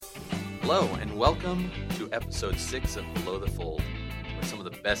Hello, and welcome to episode 6 of Below the Fold, where some of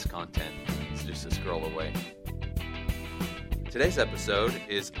the best content is just a scroll away. Today's episode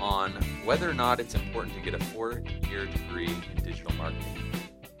is on whether or not it's important to get a 4-year degree in digital marketing.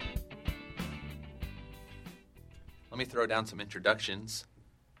 Let me throw down some introductions.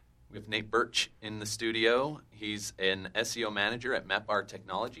 We have Nate Birch in the studio. He's an SEO manager at MapR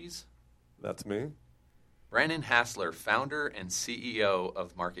Technologies. That's me. Brandon Hassler, founder and CEO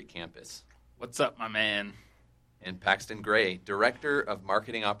of Market Campus. What's up, my man? And Paxton Gray, director of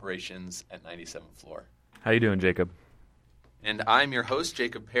marketing operations at 97th Floor. How you doing, Jacob? And I'm your host,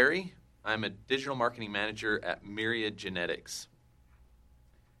 Jacob Perry. I'm a digital marketing manager at Myriad Genetics.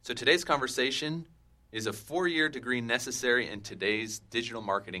 So today's conversation is a 4-year degree necessary in today's digital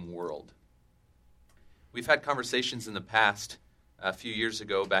marketing world. We've had conversations in the past. A few years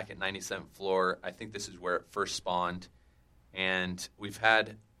ago, back at 97th Floor, I think this is where it first spawned. And we've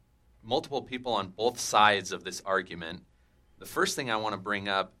had multiple people on both sides of this argument. The first thing I want to bring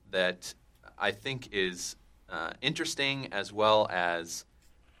up that I think is interesting as well as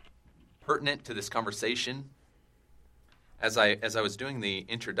pertinent to this conversation, as I was doing the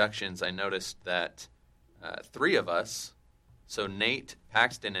introductions, I noticed that 3 of us, so Nate,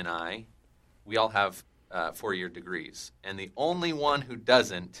 Paxton, and I, we all have 4-year degrees. And the only one who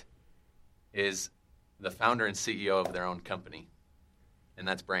doesn't is the founder and CEO of their own company, and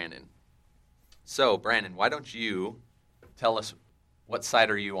that's Brandon. So, Brandon, why don't you tell us what side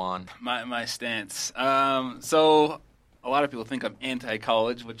are you on? My stance. So a lot of people think I'm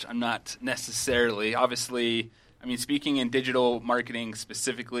anti-college, which I'm not necessarily. Obviously, I mean, speaking in digital marketing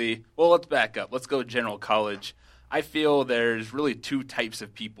specifically, well, let's back up. Let's go general college. I feel there's really 2 types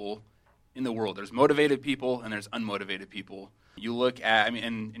of people in the world. There's motivated people and there's unmotivated people. You look at,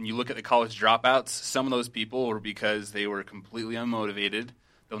 and you look at the college dropouts, some of those people were because they were completely unmotivated.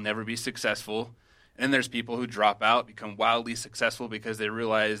 They'll never be successful. And then there's people who drop out, become wildly successful because they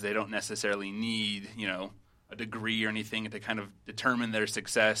realize they don't necessarily need, a degree or anything to kind of determine their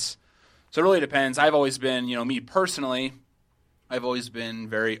success. So it really depends. I've always been, me personally, I've always been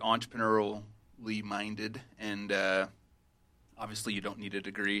very entrepreneurially minded, and obviously you don't need a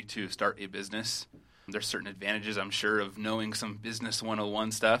degree to start a business. There's certain advantages, I'm sure, of knowing some business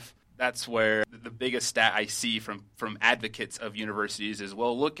 101 stuff. That's where the biggest stat I see from advocates of universities is,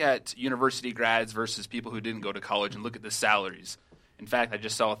 well, look at university grads versus people who didn't go to college and look at the salaries. In fact, I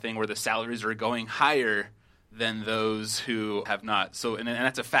just saw a thing where the salaries are going higher than those who have not. So, and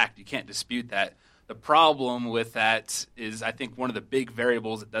that's a fact. You can't dispute that. The problem with that is I think one of the big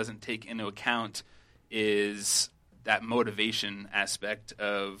variables it doesn't take into account is that motivation aspect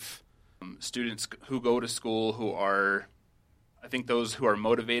of students who go to school who are, I think those who are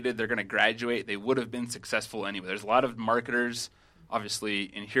motivated, they're going to graduate. They would have been successful anyway. There's a lot of marketers,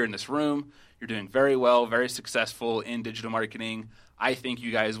 obviously, here in this room. You're doing very well, very successful in digital marketing. I think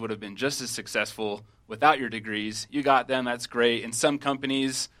you guys would have been just as successful without your degrees. You got them. That's great. In some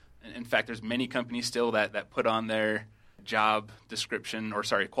companies, in fact, there's many companies still that put on their job description,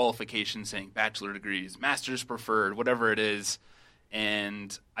 qualification saying bachelor degrees, master's preferred, whatever it is.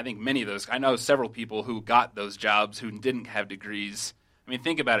 And I think many of those, I know several people who got those jobs who didn't have degrees. I mean,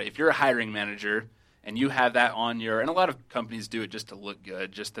 think about it. If you're a hiring manager and you have that on and a lot of companies do it just to look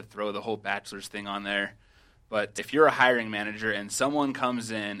good, just to throw the whole bachelor's thing on there. But if you're a hiring manager and someone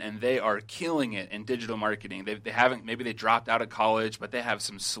comes in and they are killing it in digital marketing, maybe they dropped out of college, but they have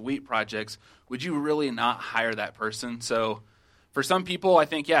some sweet projects, would you really not hire that person? So for some people, I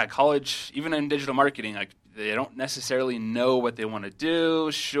think, college, even in digital marketing, they don't necessarily know what they want to do.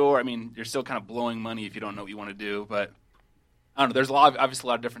 Sure, I mean, you're still kind of blowing money if you don't know what you want to do. But I don't know, there's obviously a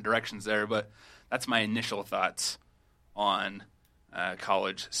lot of different directions there, but that's my initial thoughts on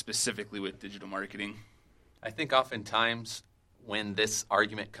college, specifically with digital marketing. I think oftentimes when this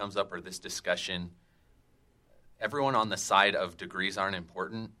argument comes up or this discussion, everyone on the side of degrees aren't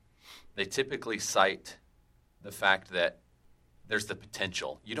important. They typically cite the fact that there's the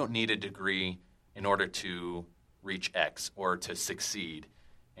potential. You don't need a degree in order to reach X or to succeed.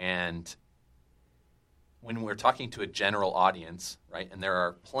 And when we're talking to a general audience, right, and there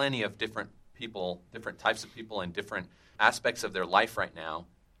are plenty of different people, different types of people in different aspects of their life right now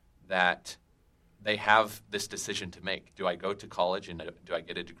that they have this decision to make. Do I go to college and do I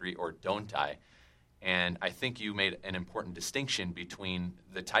get a degree or don't I? And I think you made an important distinction between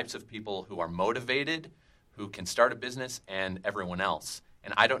the types of people who are motivated, who can start a business, and everyone else.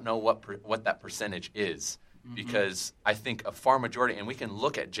 And I don't know what that percentage is, because I think a far majority, and we can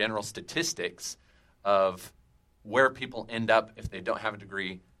look at general statistics of where people end up if they don't have a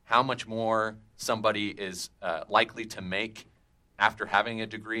degree, how much more somebody is likely to make after having a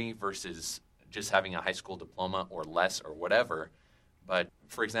degree versus just having a high school diploma or less or whatever. But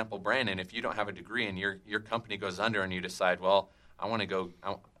for example, Brandon, if you don't have a degree and your company goes under and you decide, well, I want to go,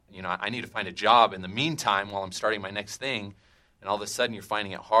 I need to find a job in the meantime while I'm starting my next thing, and all of a sudden you're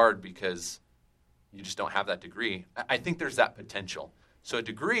finding it hard because you just don't have that degree. I think there's that potential. So a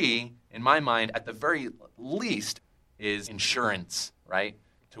degree, in my mind, at the very least, is insurance, right?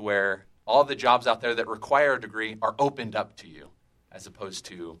 To where all the jobs out there that require a degree are opened up to you, as opposed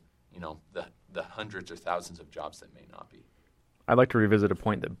to, the hundreds or thousands of jobs that may not be. I'd like to revisit a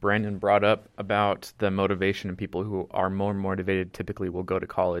point that Brandon brought up about the motivation, and people who are more motivated typically will go to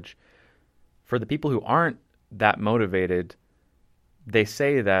college. For the people who aren't that motivated, they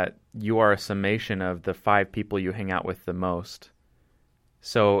say that you are a summation of the 5 people you hang out with the most.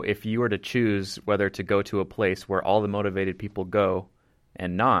 So if you were to choose whether to go to a place where all the motivated people go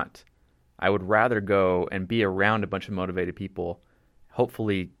and not, I would rather go and be around a bunch of motivated people,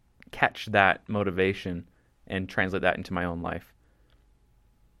 hopefully catch that motivation and translate that into my own life.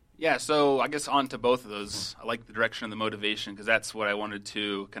 Yeah, so I guess on to both of those. I like the direction of the motivation because that's what I wanted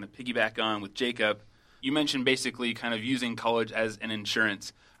to kind of piggyback on with Jacob. You mentioned basically kind of using college as an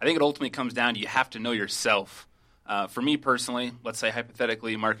insurance. I think it ultimately comes down to you have to know yourself. For me personally, let's say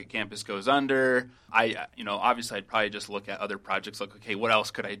hypothetically Market Campus goes under. Obviously I'd probably just look at other projects like, okay, what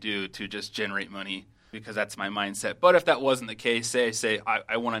else could I do to just generate money? Because that's my mindset. But if that wasn't the case, say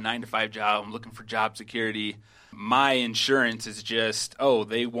I want a 9-to-5 job, I'm looking for job security. My insurance is just,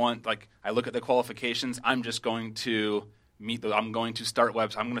 they want, I look at the qualifications, I'm just going to I'm going to start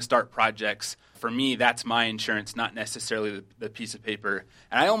websites, I'm going to start projects. For me, that's my insurance, not necessarily the piece of paper.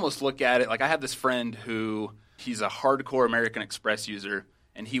 And I almost look at it, I have this friend who, he's a hardcore American Express user,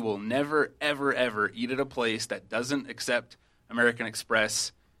 and he will never, ever, ever eat at a place that doesn't accept American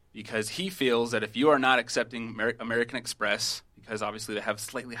Express, because he feels that if you are not accepting American Express, because obviously they have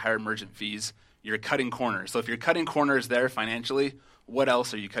slightly higher merchant fees, you're cutting corners. So if you're cutting corners there financially, what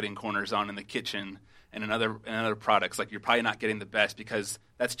else are you cutting corners on in the kitchen and in other products? You're probably not getting the best, because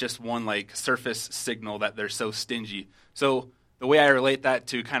that's just one surface signal that they're so stingy. So the way I relate that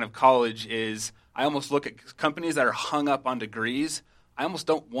to kind of college is I almost look at companies that are hung up on degrees. I almost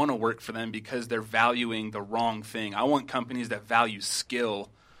don't want to work for them because they're valuing the wrong thing. I want companies that value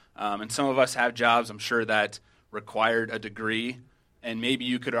skill. And some of us have jobs, I'm sure, that required a degree. And maybe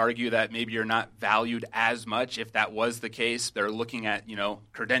you could argue that maybe you're not valued as much if that was the case. They're looking at,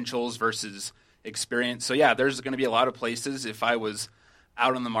 credentials versus experience. So, yeah, there's going to be a lot of places if I was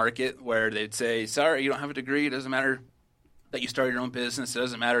out on the market where they'd say, sorry, you don't have a degree. It doesn't matter that you started your own business. It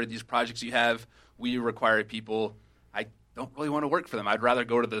doesn't matter these projects you have. We require people. I don't really want to work for them. I'd rather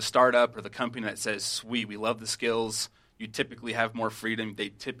go to the startup or the company that says, sweet, we love the skills. You typically have more freedom. They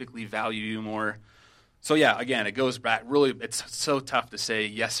typically value you more. So, yeah, again, it goes back. Really, it's so tough to say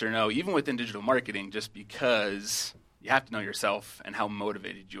yes or no, even within digital marketing, just because you have to know yourself and how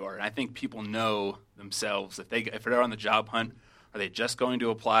motivated you are. And I think people know themselves. If they're on the job hunt, are they just going to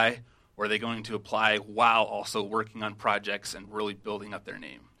apply, or are they going to apply while also working on projects and really building up their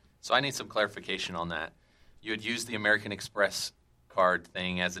name? So I need some clarification on that. You had used the American Express card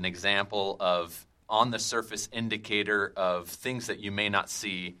thing as an example of on-the-surface indicator of things that you may not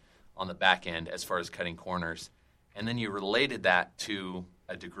see on the back end as far as cutting corners. And then you related that to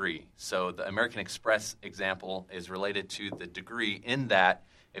a degree. So the American Express example is related to the degree in that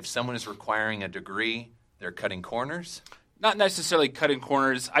if someone is requiring a degree, they're cutting corners? Not necessarily cutting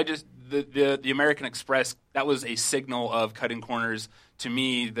corners. The American Express, that was a signal of cutting corners. To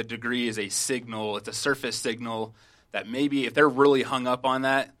me, the degree is a signal. It's a surface signal that maybe if they're really hung up on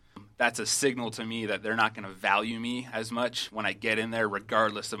that, that's a signal to me that they're not going to value me as much when I get in there,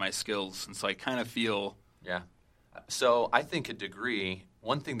 regardless of my skills. And so I kind of feel... Yeah. So I think a degree,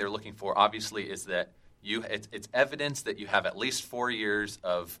 one thing they're looking for, obviously, is that it's evidence that you have at least 4 years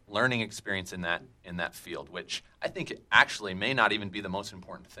of learning experience in that field, which I think actually may not even be the most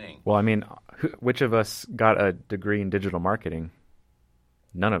important thing. Well, I mean, which of us got a degree in digital marketing?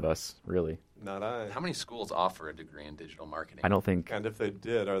 None of us, really. Not I. How many schools offer a degree in digital marketing? I don't think. And if they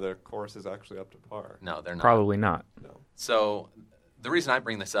did, are their courses actually up to par? No, they're not. Probably not. No. So the reason I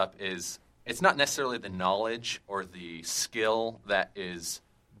bring this up is it's not necessarily the knowledge or the skill that is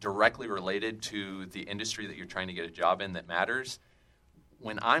directly related to the industry that you're trying to get a job in that matters.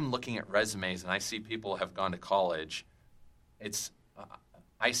 When I'm looking at resumes and I see people have gone to college,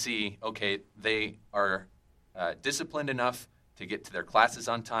 I see, okay, they are disciplined enough to get to their classes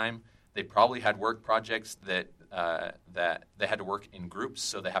on time. They probably had work projects that they had to work in groups,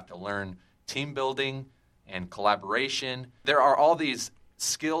 so they have to learn team building and collaboration. There are all these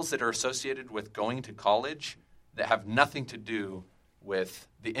skills that are associated with going to college that have nothing to do with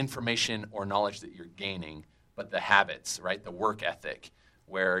the information or knowledge that you're gaining, but the habits, right? The work ethic,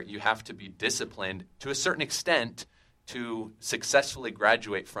 where you have to be disciplined to a certain extent to successfully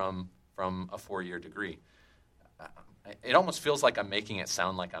graduate from a 4-year degree. It almost feels like I'm making it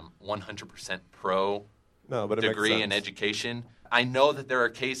sound like I'm 100% pro No, but it makes degree in sense. education. I know that there are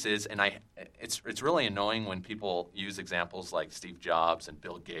cases, and it's really annoying when people use examples like Steve Jobs and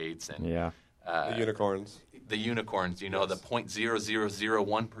Bill Gates and Yeah. The unicorns. the unicorns, Yes. the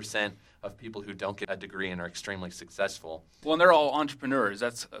 0.0001% of people who don't get a degree and are extremely successful. Well, and they're all entrepreneurs.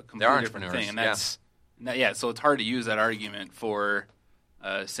 That's a completely different entrepreneurs, thing. And that's so it's hard to use that argument for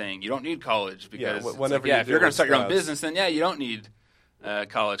saying you don't need college because Yeah, it's whenever like, you if you're deal going to with start your own stats. business, then you don't need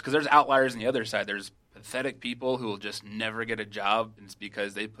college. Because there's outliers on the other side. There's pathetic people who will just never get a job, and it's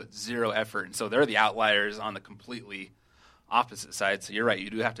because they put zero effort. And so they're the outliers on the completely opposite side. So you're right. You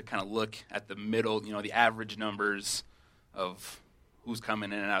do have to kind of look at the middle, the average numbers of who's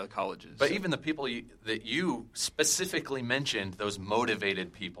coming in and out of the colleges. But even the people that you specifically mentioned, those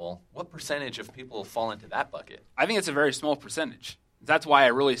motivated people, what percentage of people fall into that bucket? I think it's a very small percentage. That's why I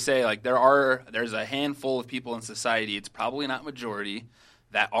really say there's a handful of people in society, it's probably not majority,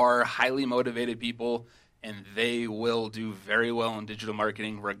 that are highly motivated people, and they will do very well in digital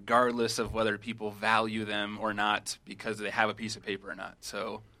marketing regardless of whether people value them or not because they have a piece of paper or not.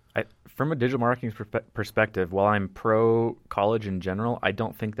 So From a digital marketing perspective, while I'm pro college in general, I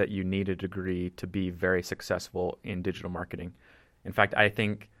don't think that you need a degree to be very successful in digital marketing. In fact, I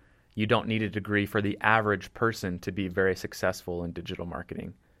think you don't need a degree for the average person to be very successful in digital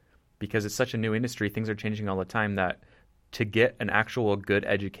marketing because it's such a new industry. Things are changing all the time that to get an actual good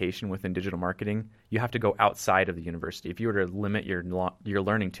education within digital marketing, you have to go outside of the university. If you were to limit your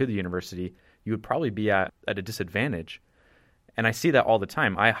learning to the university, you would probably be at a disadvantage. And I see that all the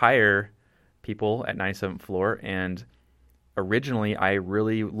time. I hire people at 97th Floor, and originally I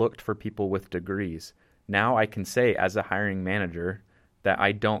really looked for people with degrees. Now I can say as a hiring manager that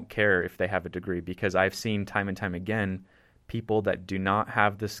I don't care if they have a degree because I've seen time and time again people that do not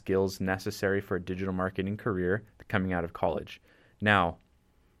have the skills necessary for a digital marketing career coming out of college. Now,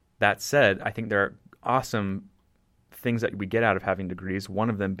 that said, I think there are awesome things that we get out of having degrees, one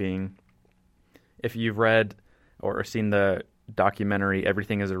of them being, if you've read or seen the documentary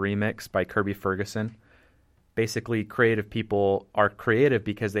Everything is a Remix by Kirby Ferguson, basically creative people are creative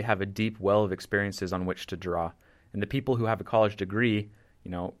because they have a deep well of experiences on which to draw. And the people who have a college degree,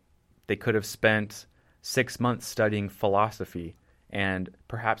 they could have spent 6 months studying philosophy, and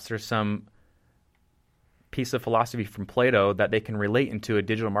perhaps there's some piece of philosophy from Plato that they can relate into a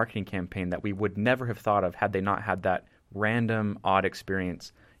digital marketing campaign that we would never have thought of had they not had that random, odd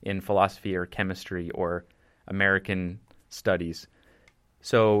experience in philosophy or chemistry or American studies.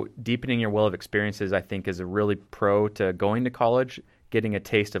 So deepening your well of experiences, I think, is a really pro to going to college, getting a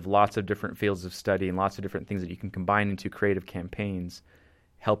taste of lots of different fields of study and lots of different things that you can combine into creative campaigns,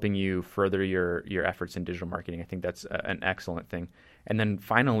 helping you further your efforts in digital marketing. I think that's an excellent thing. And then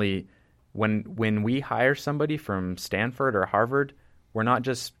finally, when we hire somebody from Stanford or Harvard, we're not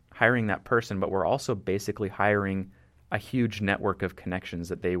just hiring that person, but we're also basically hiring a huge network of connections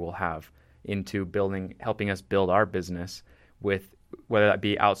that they will have into helping us build our business, with whether that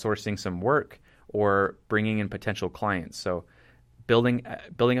be outsourcing some work or bringing in potential clients. So building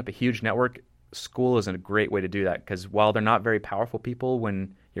up a huge network, school is a great way to do that, because while they're not very powerful people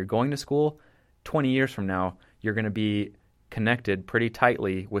when you're going to school, 20 years from now, you're going to be connected pretty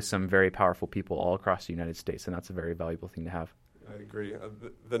tightly with some very powerful people all across the United States, and that's a very valuable thing to have. I agree.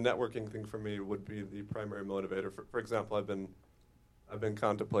 The networking thing for me would be the primary motivator. For example, I've been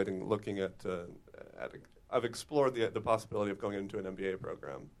contemplating looking at I've explored the possibility of going into an MBA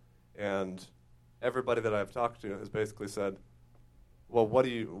program, and everybody that I've talked to has basically said, "Well, what are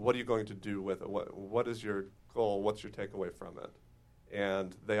you going to do with it? What is your goal? What's your takeaway from it?"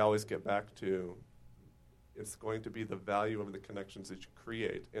 And they always get back to, it's going to be the value of the connections that you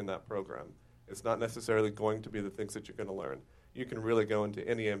create in that program. It's not necessarily going to be the things that you're going to learn. You can really go into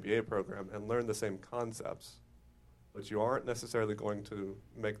any MBA program and learn the same concepts, but you aren't necessarily going to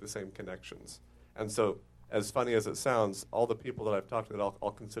make the same connections. And so, as funny as it sounds, all the people that I've talked to that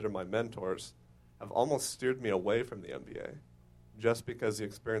I'll consider my mentors have almost steered me away from the MBA, just because the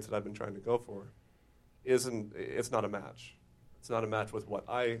experience that I've been trying to go for it's not a match. It's not a match with what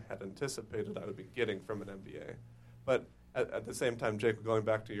I had anticipated I would be getting from an MBA. But at the same time, Jacob, going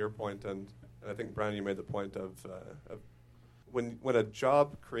back to your point, and I think, Brian, you made the point of when a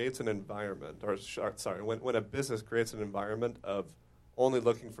job creates an environment, when a business creates an environment of only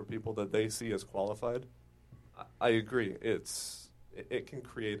looking for people that they see as qualified, I agree. It can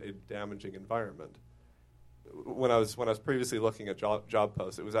create a damaging environment. when I was previously looking at job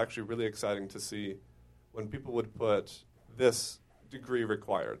posts, it was actually really exciting to see when people would put this degree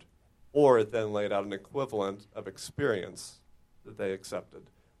required, or it then laid out an equivalent of experience that they accepted,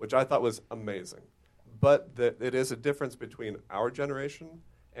 which I thought was amazing. But it is a difference between our generation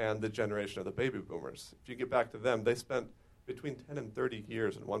and the generation of the baby boomers. If you get back to them, they spent between 10 and 30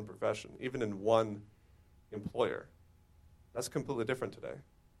 years in one profession, even in one employer. That's completely different today.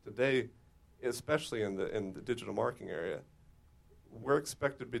 Today, especially in the digital marketing area, we're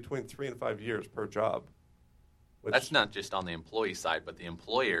expected between 3 and 5 years per job. That's not just on the employee side, but the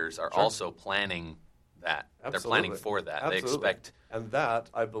employers are Sure. also planning that. Absolutely. They're planning for that. Absolutely. They expect. And that,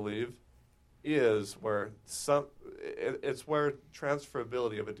 I believe, is where it's where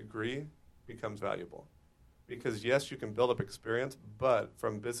transferability of a degree becomes valuable. Because yes, you can build up experience, but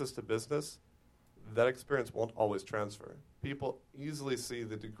from business to business, that experience won't always transfer. People easily see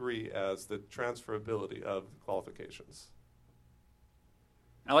the degree as the transferability of the qualifications.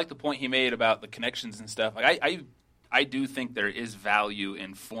 I like the point he made about the connections and stuff. Like I do think there is value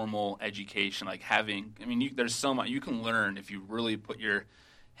in formal education, like having. I mean, there's so much you can learn if you really put your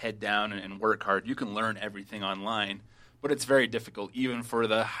head down and work hard. You can learn everything online, but it's very difficult, even for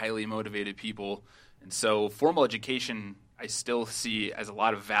the highly motivated people. And so, formal education, I still see as a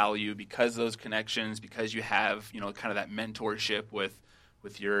lot of value because of those connections, because you have kind of that mentorship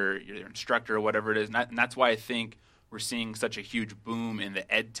with your instructor or whatever it is, and that's why I think we're seeing such a huge boom in the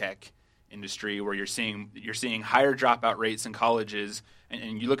ed tech industry, where you're seeing higher dropout rates in colleges,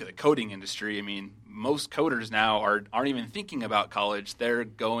 and you look at the coding industry. I mean, most coders now aren't even thinking about college; they're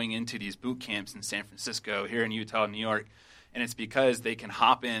going into these boot camps in San Francisco, here in Utah, New York, and it's because they can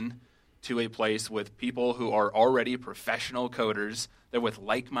hop in to a place with people who are already professional coders. They're with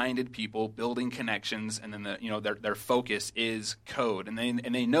like-minded people, building connections, and then their focus is code, and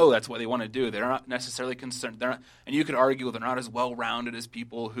they know that's what they want to do. They're not necessarily concerned. And you could argue they're not as well-rounded as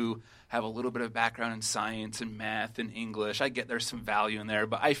people who have a little bit of background in science and math and English. I get there's some value in there,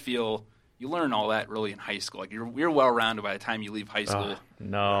 but I feel you learn all that really in high school. Like you're well-rounded by the time you leave high school.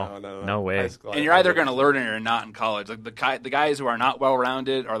 No way. And you're either going to learn it or not in college. Like the guys who are not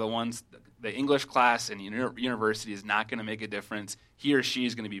well-rounded are the ones. The English class in university is not going to make a difference. He or she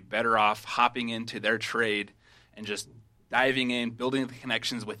is going to be better off hopping into their trade and just diving in, building the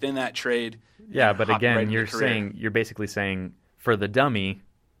connections within that trade. Yeah, but again, you're basically saying for the dummy,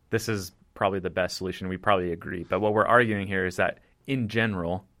 this is probably the best solution. We probably agree. But what we're arguing here is that in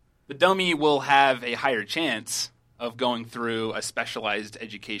general, the dummy will have a higher chance of going through a specialized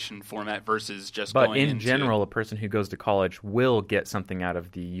education format versus just going into... But in general, a person who goes to college will get something out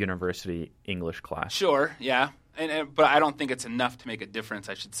of the university English class. Sure, yeah. But I don't think it's enough to make a difference,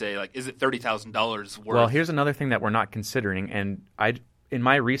 I should say. Like, is it $30,000 worth? Well, here's another thing that we're not considering. And in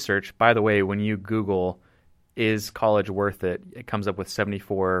my research, by the way, when you Google, is college worth it, it comes up with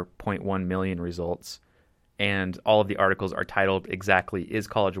 74.1 million results. And all of the articles are titled exactly, is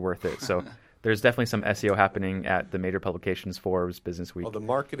college worth it? So... There's definitely some SEO happening at the major publications, Forbes, Business Week. Well, the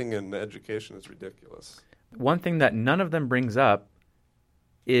marketing and education is ridiculous. One thing that none of them brings up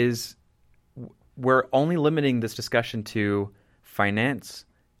is we're only limiting this discussion to finance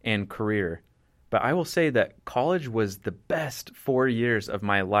and career. But I will say that college was the best 4 years of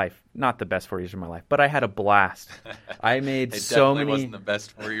my life. Not the best 4 years of my life, but I had a blast. I made so many... It definitely wasn't the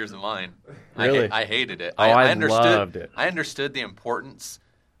best 4 years of mine. Really? I hated it. Oh, I loved it. I understood the importance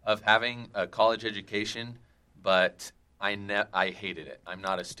of having a college education, but I hated it. I'm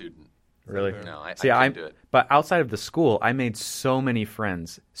not a student. Really? No, I See, couldn't do it. But outside of the school, I made so many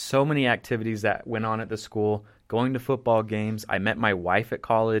friends, so many activities that went on at the school, going to football games. I met my wife at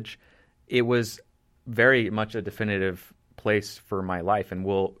college. It was very much a definitive place for my life, and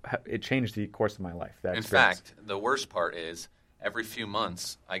it changed the course of my life. In fact, the worst part is every few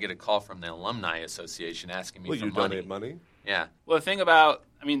months I get a call from the Alumni Association asking me for money. Will you donate money? Yeah. Well,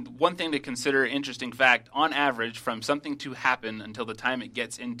 one thing to consider, interesting fact, on average, from something to happen until the time it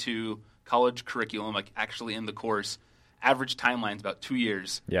gets into college curriculum, like actually in the course, average timeline is about 2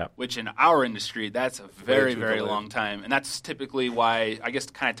 years. Yeah. Which in our industry, that's a very, very delayed. long time. And that's typically why, I guess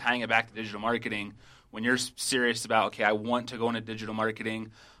kind of tying it back to digital marketing, when you're serious about, okay, I want to go into digital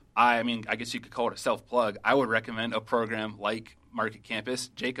marketing, I guess you could call it a self-plug. I would recommend a program like Market Campus.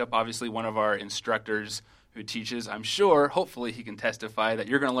 Jacob, obviously one of our instructors who teaches, I'm sure, hopefully he can testify that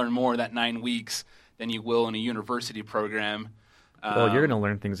you're going to learn more that 9 weeks than you will in a university program. Well, you're going to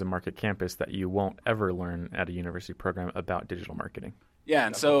learn things at Market Campus that you won't ever learn at a university program about digital marketing. Yeah,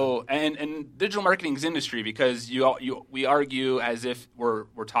 and so and digital marketing is industry because we argue as if we're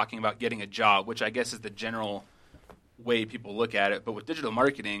talking about getting a job, which I guess is the general way people look at it. But with digital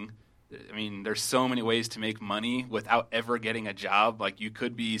marketing, I mean, there's so many ways to make money without ever getting a job. Like, you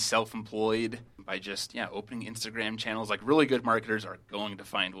could be self-employed by just, opening Instagram channels. Like, really good marketers are going to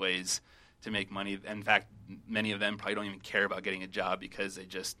find ways to make money. In fact, many of them probably don't even care about getting a job because they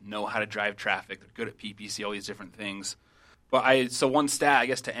just know how to drive traffic. They're good at PPC, all these different things. But so one stat, I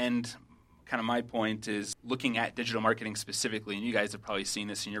guess, to end kind of my point is looking at digital marketing specifically, and you guys have probably seen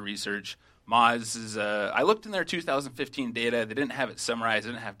this in your research. Moz is, I looked in their 2015 data. They didn't have it summarized.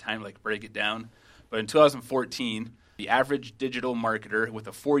 They didn't have time to break it down. But in 2014, the average digital marketer with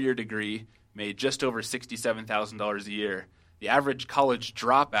a 4-year degree made just over $67,000 a year. The average college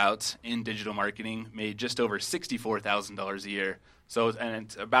dropout in digital marketing made just over $64,000 a year. So, and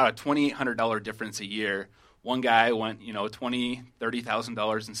it's about a $2,800 difference a year. One guy went, $20,000,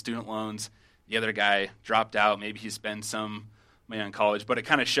 $30,000 in student loans. The other guy dropped out. Maybe he spent some money on college, but it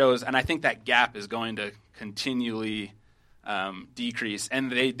kind of shows, and I think that gap is going to continually decrease. And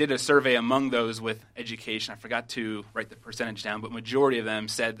they did a survey among those with education. I forgot to write the percentage down, but majority of them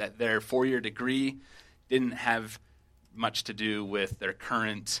said that their 4-year degree didn't have much to do with their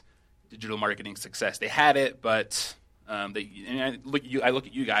current digital marketing success. They had it, but I look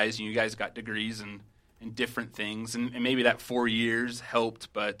at you guys, and you guys got degrees in different things, and maybe that 4 years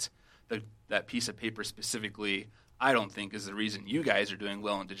helped, but that piece of paper specifically, I don't think is the reason you guys are doing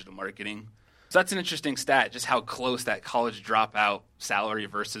well in digital marketing. So that's an interesting stat, just how close that college dropout salary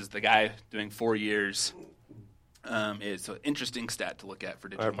versus the guy doing 4 years is. So interesting stat to look at for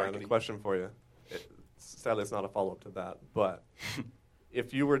digital marketing. Brian, a question for you. Sadly, it's not a follow-up to that, but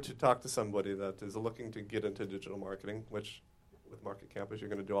if you were to talk to somebody that is looking to get into digital marketing, which with Market Campus you're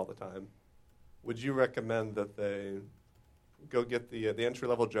going to do all the time, would you recommend that they go get the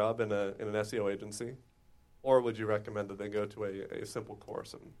entry-level job in an SEO agency, or would you recommend that they go to a simple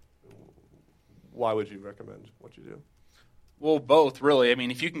course? And why would you recommend what you do? Well, both, really. I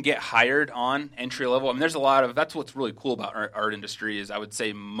mean, if you can get hired on entry level, I mean, there's a lot of, that's what's really cool about our industry is I would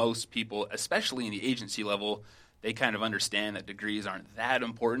say most people, especially in the agency level, they kind of understand that degrees aren't that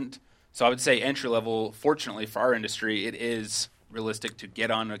important. So I would say entry level, fortunately for our industry, it is realistic to get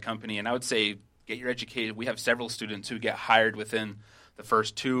on a company. And I would say get your education. We have several students who get hired within the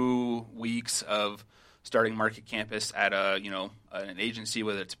first 2 weeks of starting Market Campus at an agency,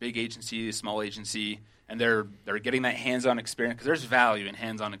 whether it's a big agency, a small agency, and they're getting that hands-on experience because there's value in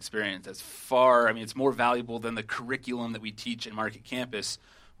hands-on experience. It's more valuable than the curriculum that we teach in Market Campus.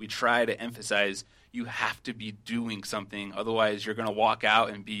 We try to emphasize you have to be doing something, otherwise you're going to walk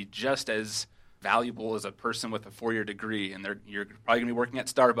out and be just as valuable as a person with a 4-year degree, and you're probably going to be working at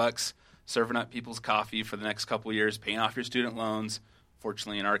Starbucks, serving up people's coffee for the next couple of years, paying off your student loans.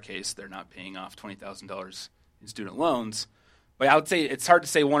 Fortunately, in our case, they're not paying off $20,000 in student loans. But I would say it's hard to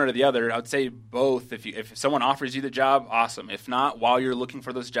say one or the other. I would say both. If someone offers you the job, awesome. If not, while you're looking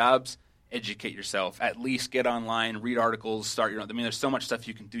for those jobs, educate yourself. At least get online, read articles, start your own. I mean, there's so much stuff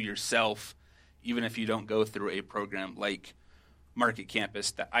you can do yourself, even if you don't go through a program like Market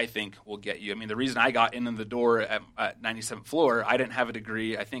Campus that I think will get you. I mean, the reason I got in the door at 97th floor, I didn't have a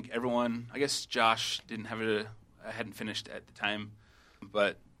degree. I think I guess Josh hadn't finished at the time,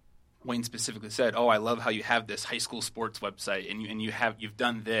 but Wayne specifically said, "Oh, I love how you have this high school sports website and you've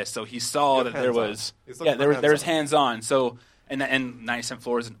done this." So he saw that there was hands-on. So and 97th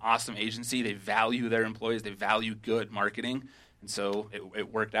Floor is an awesome agency. They value their employees. They value good marketing, and so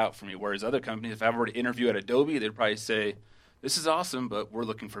it worked out for me. Whereas other companies, if I were to interview at Adobe, they'd probably say, "This is awesome, but we're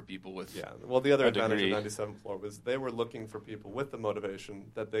looking for people with the other advantage of 97th Floor was they were looking for people with the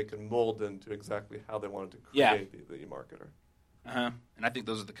motivation that they can mold into exactly how they wanted to create the marketer. And I think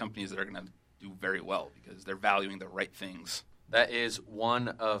those are the companies that are going to do very well because they're valuing the right things. That is one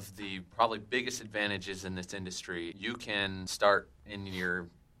of the probably biggest advantages in this industry. You can start in your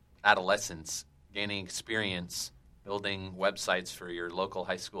adolescence gaining experience building websites for your local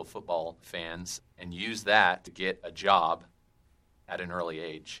high school football fans and use that to get a job at an early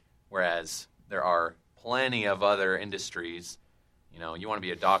age. Whereas there are plenty of other industries. You want to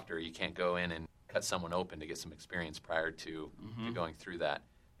be a doctor, you can't go in and cut someone open to get some experience prior to going through that.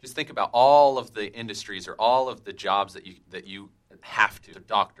 Just think about all of the industries or all of the jobs that you have to.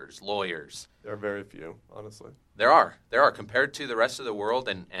 Doctors, lawyers. There are very few, honestly. There are compared to the rest of the world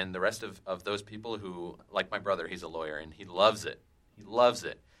and the rest of those people who, like my brother, he's a lawyer and he loves it. He loves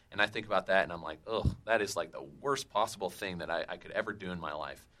it. And I think about that and I'm like, that is like the worst possible thing that I could ever do in my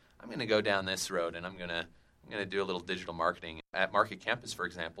life. I'm going to go down this road and I'm going to do a little digital marketing. At Market Campus, for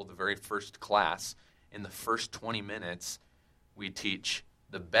example, the very first class, in the first 20 minutes, we teach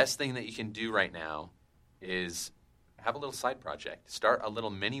the best thing that you can do right now is have a little side project. Start a little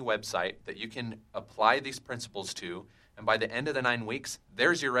mini website that you can apply these principles to, And by the end of the 9 weeks,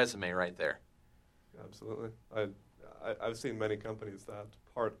 there's your resume right there. Absolutely. I've seen many companies that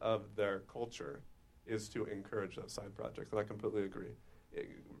part of their culture is to encourage those side projects, and I completely agree.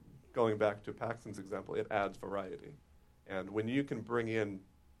 Going back to Paxton's example, it adds variety. And when you can bring in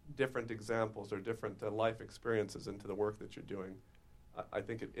different examples or different life experiences into the work that you're doing, I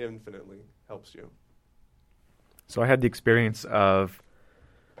think it infinitely helps you. So I had the experience of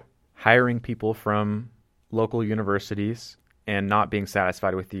hiring people from local universities and not being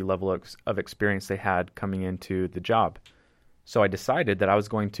satisfied with the level of experience they had coming into the job. So I decided that I was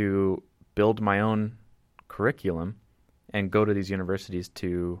going to build my own curriculum and go to these universities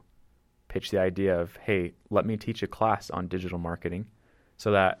to pitch the idea of, hey, let me teach a class on digital marketing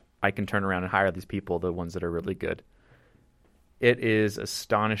so that I can turn around and hire these people, the ones that are really good. It is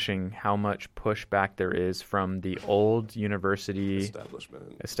astonishing how much pushback there is from the old university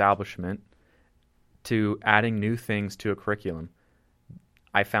establishment to adding new things to a curriculum.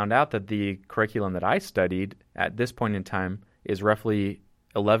 I found out that the curriculum that I studied at this point in time is roughly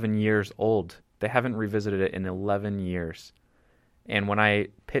 11 years old. They haven't revisited it in 11 years. And when I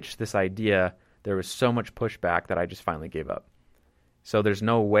pitched this idea, there was so much pushback that I just finally gave up. So there's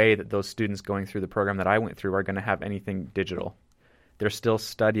no way that those students going through the program that I went through are going to have anything digital. They're still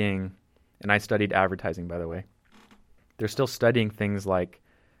studying, and I studied advertising, by the way. They're still studying things like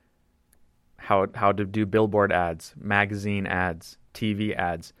how to do billboard ads, magazine ads, TV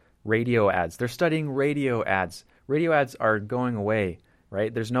ads, radio ads. They're studying radio ads. Radio ads are going away,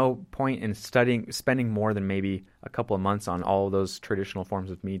 right? There's no point in spending more than maybe a couple of months on all of those traditional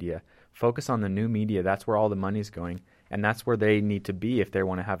forms of media. Focus on the new media. That's where all the money's going, and that's where they need to be if they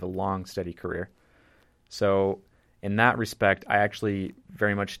want to have a long, steady career. So in that respect, I actually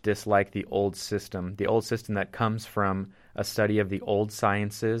very much dislike the old system that comes from a study of the old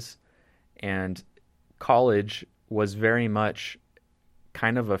sciences. And college was very much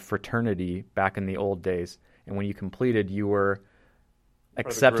kind of a fraternity back in the old days. And when you completed, you were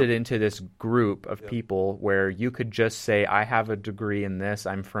accepted into this group of people where you could just say, I have a degree in this,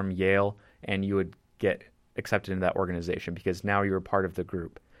 I'm from Yale, and you would get accepted into that organization because now you're part of the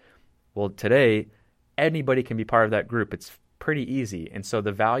group. Well, today, anybody can be part of that group. It's pretty easy. And so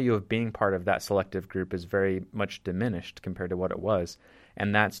the value of being part of that selective group is very much diminished compared to what it was.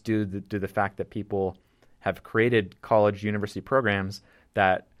 And that's due to the fact that people have created college university programs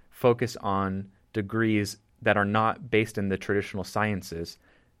that focus on degrees that are not based in the traditional sciences.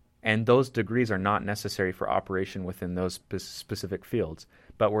 And those degrees are not necessary for operation within those specific fields.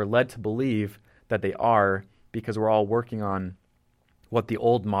 But we're led to believe that they are because we're all working on what the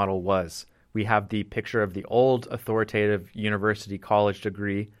old model was. We have the picture of the old authoritative university college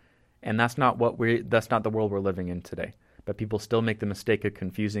degree, and that's not the world we're living in today. But people still make the mistake of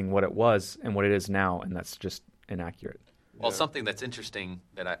confusing what it was and what it is now, and that's just inaccurate. Well, something that's interesting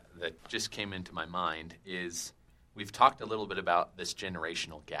that just came into my mind is we've talked a little bit about this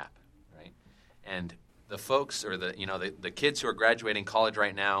generational gap, right? And the folks or the kids who are graduating college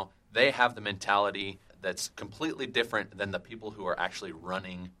right now, they have the mentality that's completely different than the people who are actually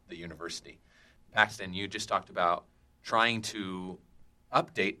running the university. Paxton, you just talked about trying to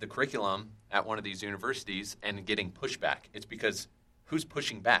update the curriculum at one of these universities and getting pushback. It's because who's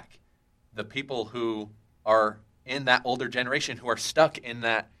pushing back? The people who are in that older generation who are stuck in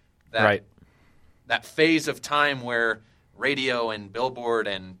that phase of time where radio and billboard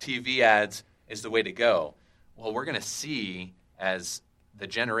and TV ads is the way to go. Well, we're going to see as the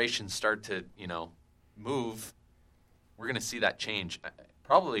generations start to, move, we're going to see that change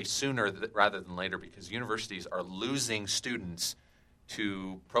probably sooner rather than later because universities are losing students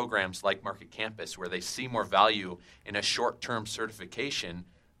to programs like Market Campus where they see more value in a short-term certification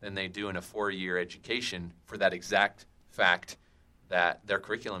than they do in a 4-year education for that exact fact that their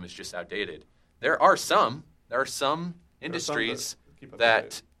curriculum is just outdated. There are some industries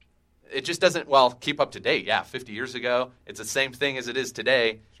that it just doesn't, keep up to date. Yeah, 50 years ago, it's the same thing as it is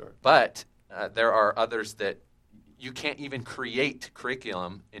today. Sure. But there are others that you can't even create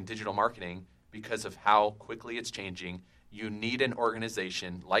curriculum in digital marketing because of how quickly it's changing. You need an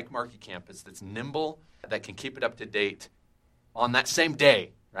organization like Market Campus that's nimble, that can keep it up to date on that same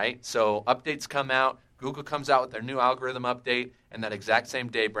day, right? So updates come out, Google comes out with their new algorithm update, and that exact same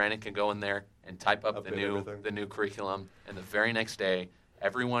day, Brandon can go in there and type up the new curriculum, and the very next day,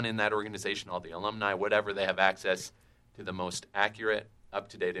 everyone in that organization, all the alumni, whatever, they have access to the most accurate,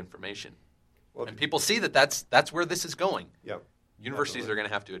 up-to-date information. Well, and people see that that's where this is going. Yeah, Universities are going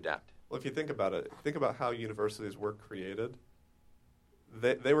to have to adapt. Well, if you think about it, think about how universities were created.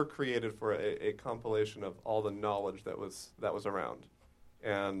 They were created for a compilation of all the knowledge that was around.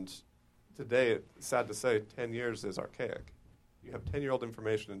 And today, sad to say, 10 years is archaic. You have 10-year-old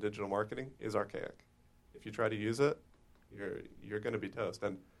information in digital marketing is archaic. If you try to use it, you're going to be toast.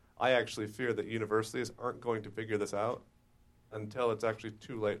 And I actually fear that universities aren't going to figure this out until it's actually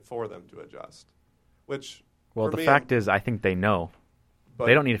too late for them to adjust. Which, well, the fact is, I think they know.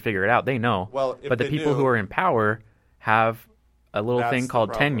 They don't need to figure it out. They know. Well, but the people who are in power have a little thing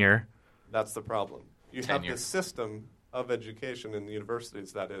called tenure. That's the problem. You have this system of education in the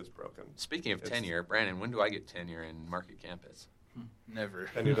universities that is broken. Speaking of tenure, Brandon, when do I get tenure in Market Campus? Never.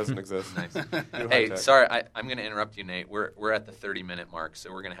 Tenure doesn't exist. Nice. Hey, sorry, I'm going to interrupt you, Nate. We're at the 30-minute mark,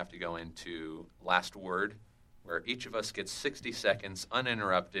 so we're going to have to go into last word, where each of us gets 60 seconds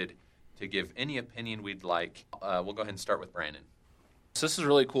uninterrupted to give any opinion we'd like. We'll go ahead and start with Brandon. So this is a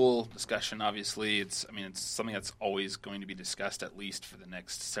really cool discussion. Obviously, it's something that's always going to be discussed at least for the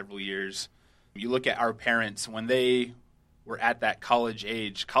next several years. You look at our parents when they were at that college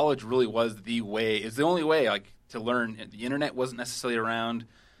age. College really was the way. It's the only way, like, to learn. The internet wasn't necessarily around,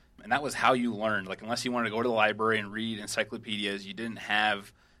 and that was how you learned. Like, unless you wanted to go to the library and read encyclopedias, you didn't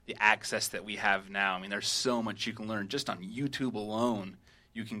have the access that we have now. I mean, there's so much you can learn just on YouTube alone.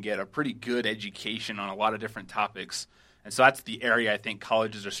 You can get a pretty good education on a lot of different topics. And so that's the area I think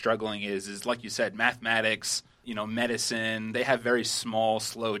colleges are struggling is like you said, mathematics, medicine. They have very small,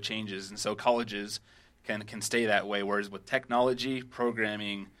 slow changes. And so colleges can stay that way. Whereas with technology,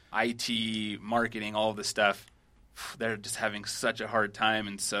 programming, IT, marketing, all of this stuff, they're just having such a hard time.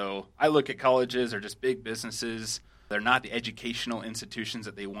 And so I look at colleges, they're just big businesses. They're not the educational institutions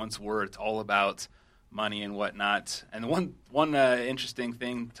that they once were. It's all about money and whatnot. And one interesting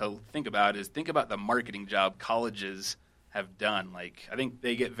thing to think about is think about the marketing job colleges have done. Like, I think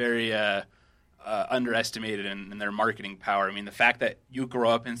they get very underestimated in their marketing power. I mean, the fact that you grow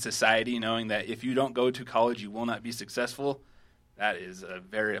up in society knowing that if you don't go to college, you will not be successful, that is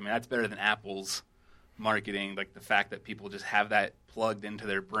that's better than Apple's marketing. Like, the fact that people just have that plugged into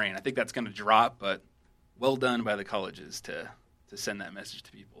their brain. I think that's going to drop, but well done by the colleges to send that message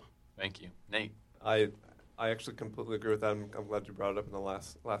to people. Thank you. Nate? I actually completely agree with that. I'm glad you brought it up in the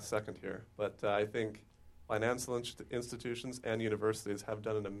last second here. But I think financial institutions and universities have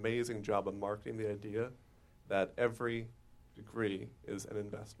done an amazing job of marketing the idea that every degree is an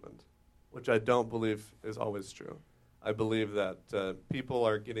investment, which I don't believe is always true. I believe that people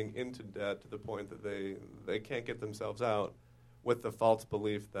are getting into debt to the point that they can't get themselves out with the false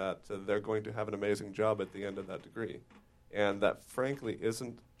belief that they're going to have an amazing job at the end of that degree. And that, frankly,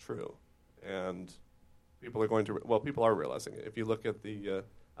 isn't true. And people are realizing it. If you look at the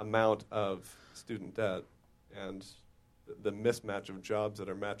amount of student debt and the mismatch of jobs that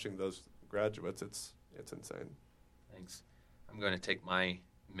are matching those graduates, it's insane. Thanks. I'm going to take my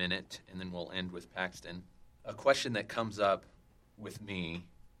minute, and then we'll end with Paxton. A question that comes up with me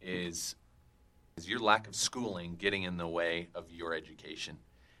is your lack of schooling getting in the way of your education?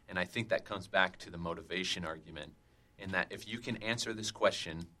 And I think that comes back to the motivation argument, in that if you can answer this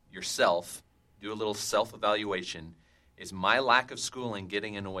question yourself, do a little self-evaluation, is my lack of schooling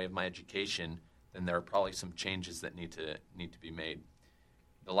getting in the way of my education, then there are probably some changes that need to be made.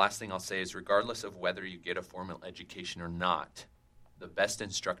 The last thing I'll say is, regardless of whether you get a formal education or not, the best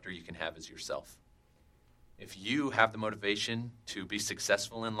instructor you can have is yourself. If you have the motivation to be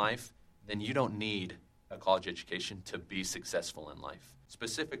successful in life, then you don't need a college education to be successful in life.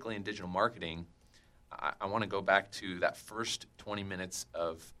 Specifically in digital marketing, I want to go back to that first 20 minutes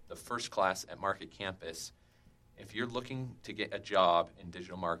of the first class at Market Campus. If you're looking to get a job in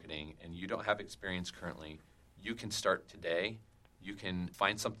digital marketing and you don't have experience currently, you can start today. You can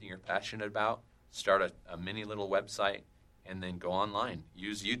find something you're passionate about, start a mini little website, and then go online.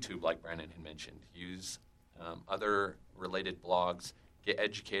 Use YouTube, like Brandon had mentioned. Use other related blogs. Get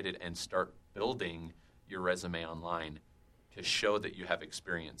educated and start building your resume online to show that you have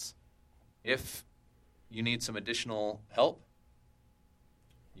experience. If you need some additional help,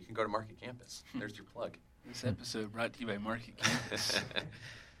 you can go to Market Campus. There's your plug. This episode brought to you by Market Campus.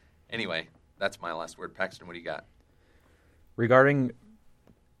 Anyway, that's my last word. Paxton, what do you got? Regarding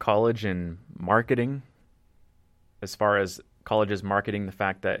college and marketing, as far as colleges marketing the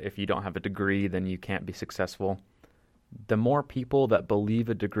fact that if you don't have a degree, then you can't be successful, the more people that believe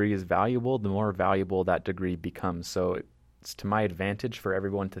a degree is valuable, the more valuable that degree becomes. So it's to my advantage for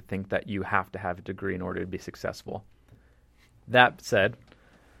everyone to think that you have to have a degree in order to be successful. That said,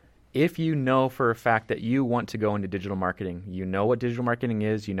 if you know for a fact that you want to go into digital marketing, you know what digital marketing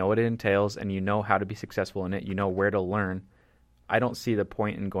is, you know what it entails, and you know how to be successful in it, you know where to learn, I don't see the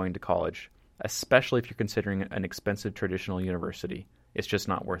point in going to college, especially if you're considering an expensive traditional university. It's just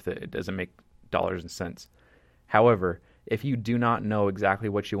not worth it. It doesn't make dollars and cents. However, If you do not know exactly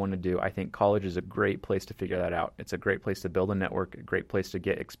what you want to do, I think college is a great place to figure that out. It's a great place to build a network, a great place to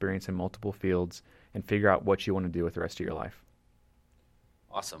get experience in multiple fields and figure out what you want to do with the rest of your life.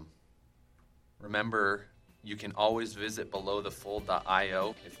 Awesome. Remember, you can always visit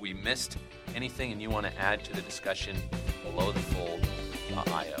belowthefold.io. If we missed anything and you want to add to the discussion,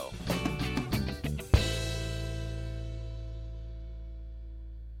 belowthefold.io.